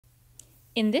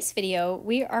In this video,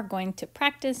 we are going to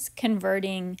practice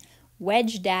converting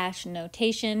wedge dash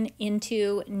notation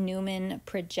into Newman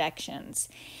projections.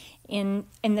 In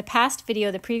the past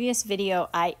video, the previous video,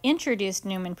 I introduced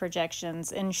Newman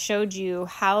projections and showed you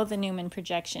how the Newman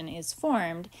projection is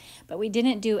formed, but we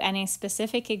didn't do any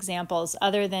specific examples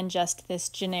other than just this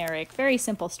generic, very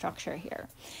simple structure here.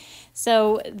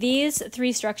 So these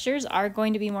three structures are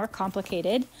going to be more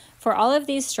complicated. For all of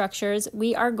these structures,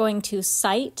 we are going to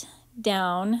sight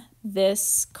down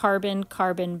this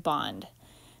carbon-carbon bond.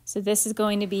 So this is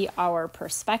going to be our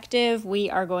perspective. We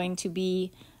are going to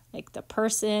be like the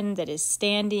person that is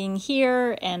standing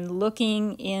here and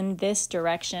looking in this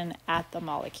direction at the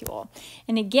molecule.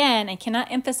 And again, I cannot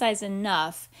emphasize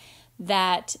enough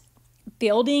that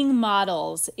building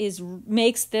models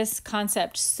makes this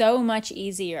concept so much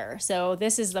easier. So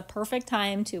this is the perfect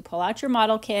time to pull out your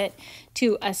model kit,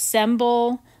 to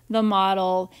assemble the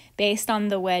model based on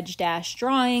the wedge dash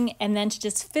drawing, and then to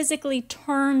just physically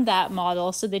turn that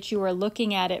model so that you are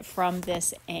looking at it from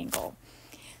this angle.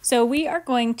 So we are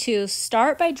going to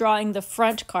start by drawing the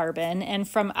front carbon, and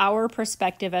from our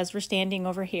perspective as we're standing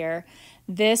over here,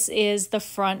 this is the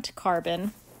front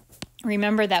carbon.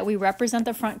 Remember that we represent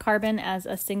the front carbon as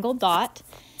a single dot,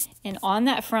 and on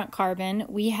that front carbon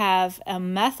we have a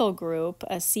methyl group,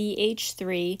 a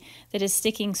CH3, that is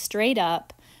sticking straight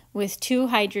up with two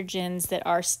hydrogens that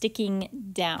are sticking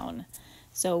down.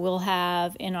 So we'll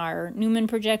have, in our Newman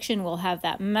projection, we'll have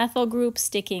that methyl group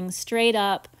sticking straight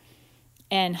up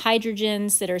and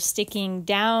hydrogens that are sticking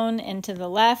down and to the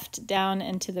left, down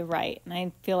and to the right. And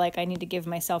I feel like I need to give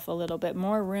myself a little bit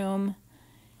more room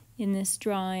in this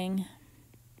drawing.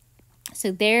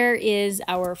 So there is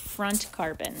our front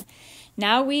carbon.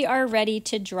 Now we are ready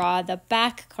to draw the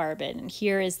back carbon.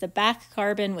 Here is the back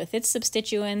carbon with its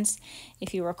substituents.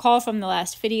 If you recall from the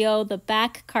last video, the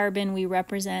back carbon we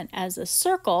represent as a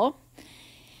circle.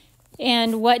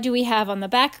 And what do we have on the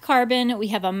back carbon? We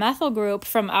have a methyl group.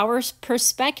 From our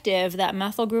perspective, that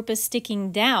methyl group is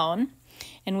sticking down,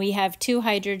 and we have two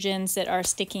hydrogens that are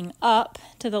sticking up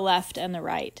to the left and the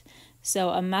right. So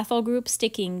a methyl group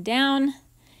sticking down,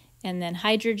 and then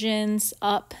hydrogens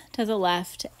up to the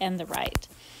left and the right.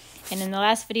 And in the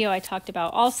last video, I talked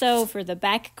about also for the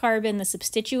back carbon, the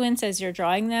substituents, as you're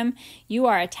drawing them, you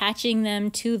are attaching them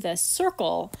to the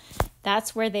circle.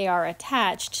 That's where they are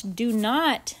attached. Do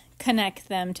not connect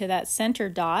them to that center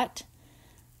dot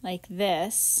like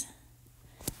this.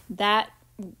 That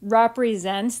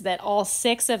represents that all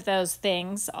six of those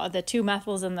things, the two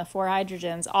methyls and the four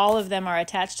hydrogens, all of them are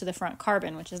attached to the front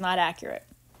carbon, which is not accurate.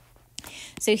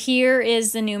 So here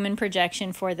is the Newman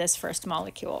projection for this first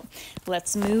molecule.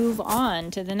 Let's move on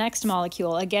to the next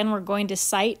molecule. Again, we're going to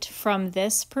sight from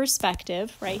this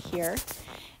perspective right here.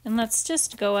 And let's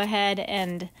just go ahead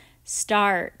and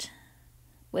start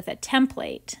with a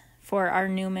template for our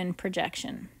Newman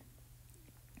projection.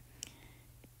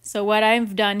 So what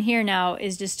I've done here now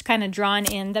is just kind of drawn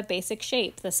in the basic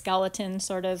shape, the skeleton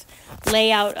sort of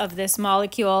layout of this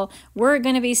molecule. We're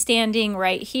going to be standing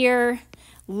right here,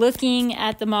 looking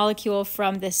at the molecule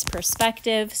from this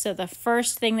perspective. So the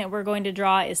first thing that we're going to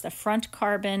draw is the front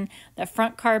carbon. The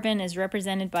front carbon is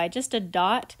represented by just a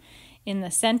dot in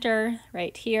the center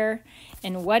right here.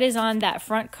 And what is on that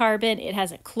front carbon? It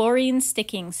has a chlorine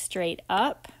sticking straight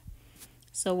up.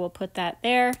 So we'll put that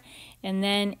there. And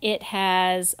then it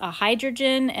has a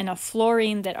hydrogen and a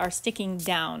fluorine that are sticking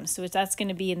down. So that's going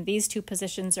to be in these two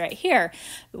positions right here.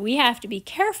 But we have to be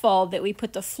careful that we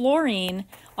put the fluorine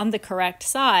on the correct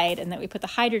side and that we put the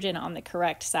hydrogen on the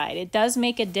correct side. It does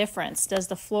make a difference. Does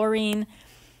the fluorine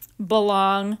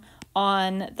belong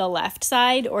on the left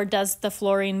side, or does the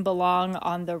fluorine belong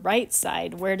on the right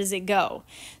side? Where does it go?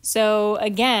 So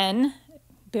again,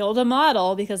 build a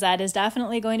model, because that is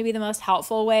definitely going to be the most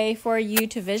helpful way for you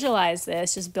to visualize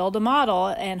this. Just build a model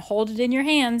and hold it in your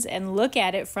hands and look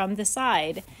at it from the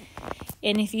side.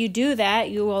 And if you do that,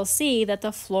 you will see that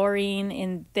the fluorine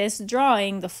in this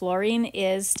drawing, the fluorine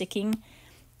is sticking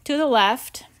to the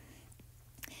left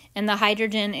and the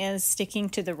hydrogen is sticking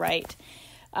to the right.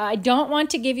 I don't want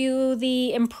to give you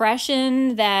the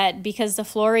impression that because the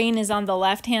fluorine is on the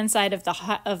left-hand side of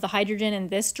the hydrogen in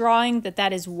this drawing,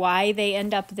 that is why they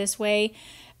end up this way.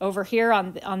 Over here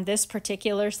on this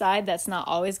particular side, that's not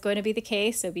always going to be the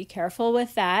case, so be careful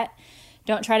with that.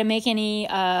 Don't try to make any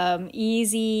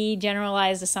easy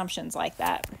generalized assumptions like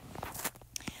that.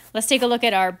 Let's take a look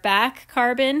at our back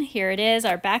carbon. Here it is.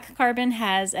 Our back carbon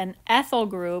has an ethyl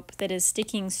group that is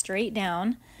sticking straight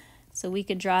down. So we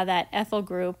could draw that ethyl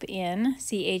group in,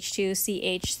 CH2,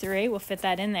 CH3, we'll fit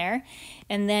that in there.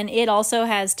 And then it also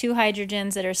has 2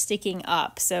 hydrogens that are sticking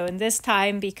up. So in this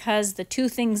time, because the 2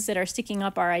 things that are sticking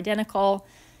up are identical,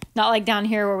 not like down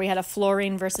here where we had a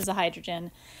fluorine versus a hydrogen,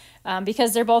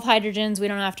 because they're both hydrogens, we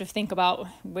don't have to think about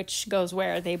which goes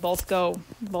where. They both go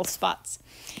both spots.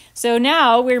 So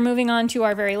now we're moving on to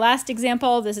our very last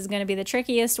example. This is going to be the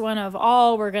trickiest one of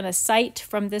all. We're going to sight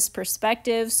from this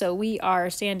perspective. So we are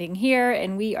standing here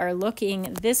and we are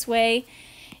looking this way.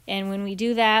 And when we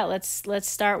do that, let's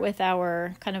start with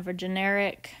our kind of a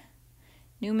generic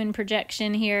Newman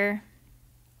projection here.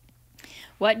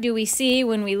 What do we see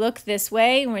when we look this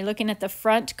way? When we're looking at the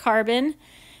front carbon,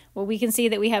 well, we can see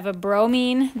that we have a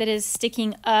bromine that is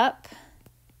sticking up.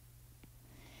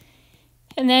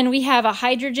 And then we have a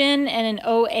hydrogen and an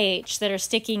OH that are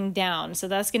sticking down. So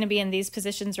that's going to be in these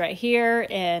positions right here.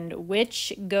 And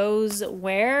which goes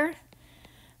where?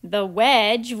 The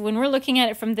wedge, when we're looking at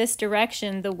it from this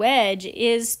direction, the wedge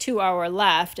is to our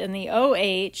left. And the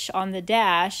OH on the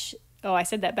dash, oh, I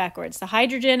said that backwards. The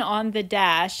hydrogen on the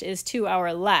dash is to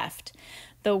our left.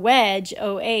 The wedge,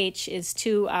 OH, is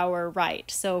to our right.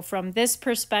 So from this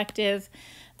perspective,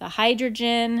 the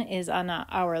hydrogen is on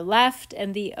our left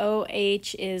and the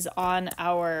OH is on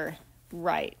our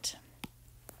right.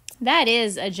 That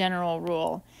is a general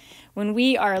rule. When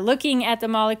we are looking at the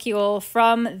molecule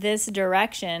from this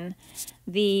direction,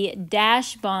 the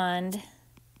dash bond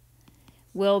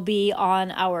will be on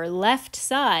our left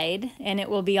side, and it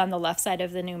will be on the left side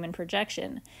of the Newman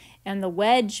projection. And the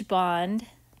wedge bond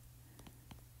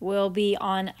will be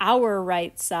on our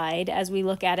right side as we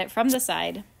look at it from the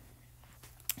side.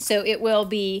 So it will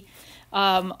be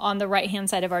on the right-hand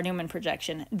side of our Newman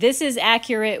projection. This is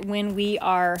accurate when we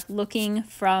are looking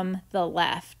from the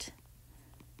left.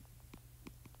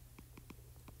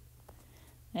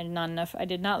 I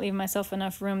did not leave myself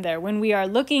enough room there. When we are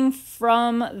looking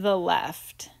from the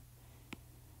left.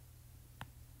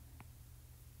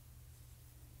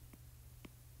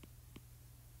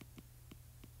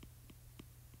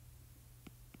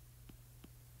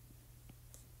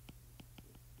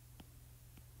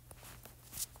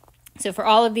 So for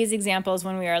all of these examples,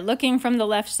 when we are looking from the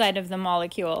left side of the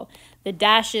molecule, the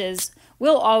dashes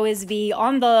will always be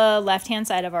on the left-hand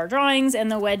side of our drawings,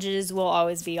 and the wedges will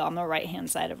always be on the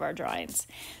right-hand side of our drawings.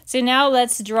 So now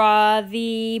let's draw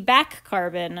the back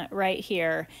carbon right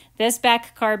here. This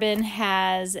back carbon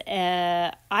has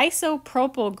an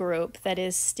isopropyl group that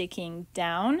is sticking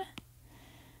down.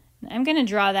 I'm going to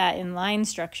draw that in line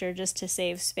structure just to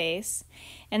save space.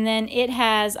 And then it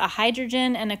has a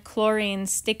hydrogen and a chlorine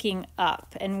sticking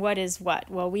up. And what is what?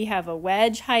 Well, we have a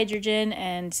wedge hydrogen,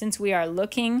 and since we are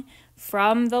looking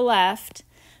from the left,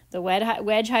 the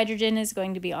wedge hydrogen is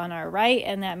going to be on our right,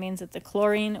 and that means that the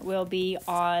chlorine will be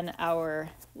on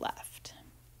our left.